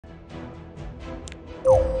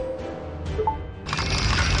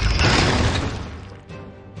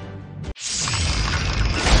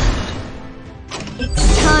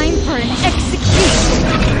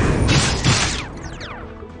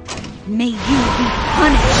May you be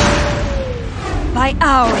punished by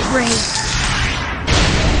our rage.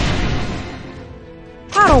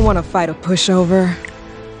 I don't want to fight a pushover.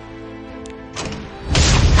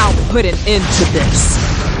 I'll put an end to this.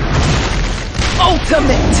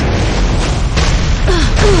 Ultimate!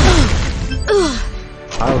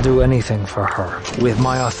 I'll do anything for her. With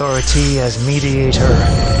my authority as mediator,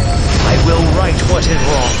 I will right what is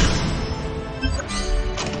wrong.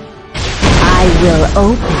 I will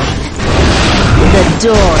open the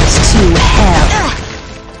doors to hell.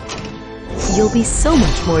 You'll be so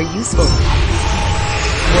much more useful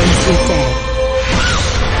once you're dead.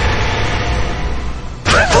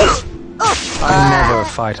 I never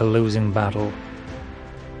fight a losing battle.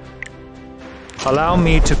 Allow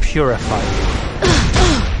me to purify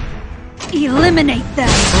you. Eliminate them.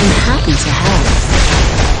 I'm happy to help.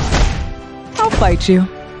 I'll fight you.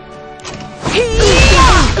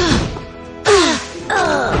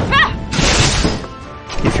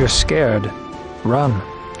 If you're scared, run.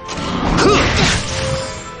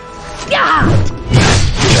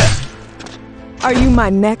 Are you my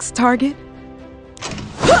next target?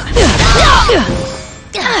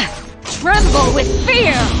 Tremble with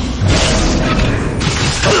fear!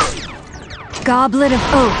 Goblet of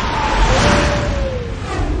Oath.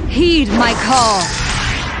 Heed my call.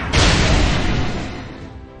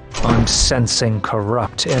 I'm sensing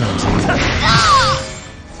corrupt energy.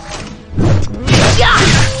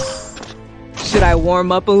 Should I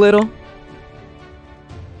warm up a little?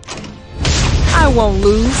 I won't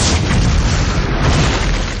lose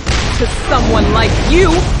to someone like you.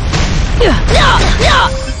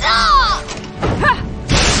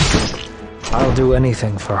 I'll do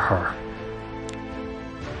anything for her.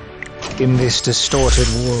 In this distorted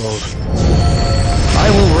world, I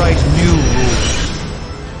will write new rules.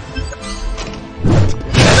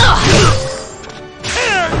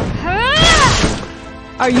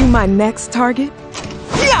 Are you my next target?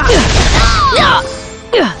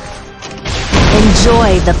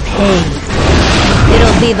 Enjoy the pain.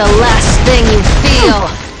 It'll be the last thing you feel.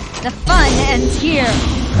 The fun ends here.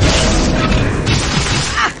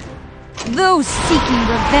 Those seeking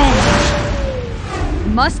revenge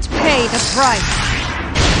must pay the price.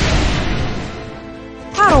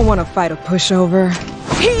 I don't want to fight a pushover.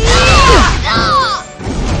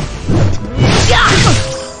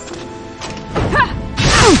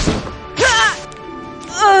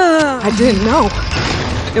 I didn't know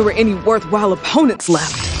there were any worthwhile opponents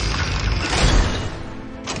left.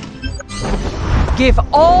 Give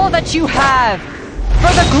all that you have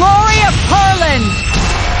for the glory of Perlin!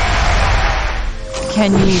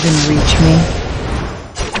 Can you even reach me?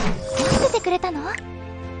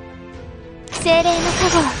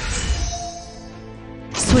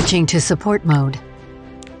 Switching to support mode.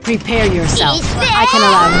 Prepare yourself. I can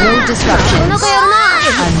allow no disruptions.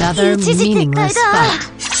 Another meaningless fight.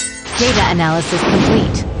 Data analysis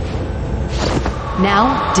complete.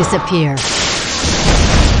 Now disappear.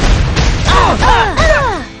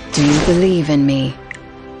 Do you believe in me?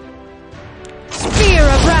 Spear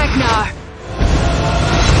of Ragnar!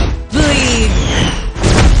 Bleed!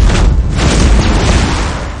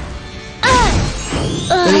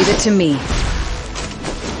 Leave it to me.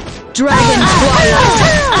 Dragon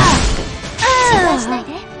Twilight!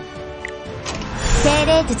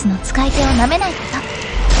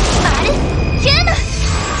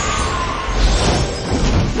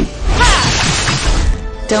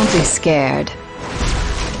 Don't be scared.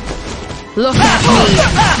 Look at me!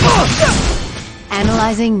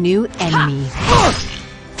 Analyzing new enemy.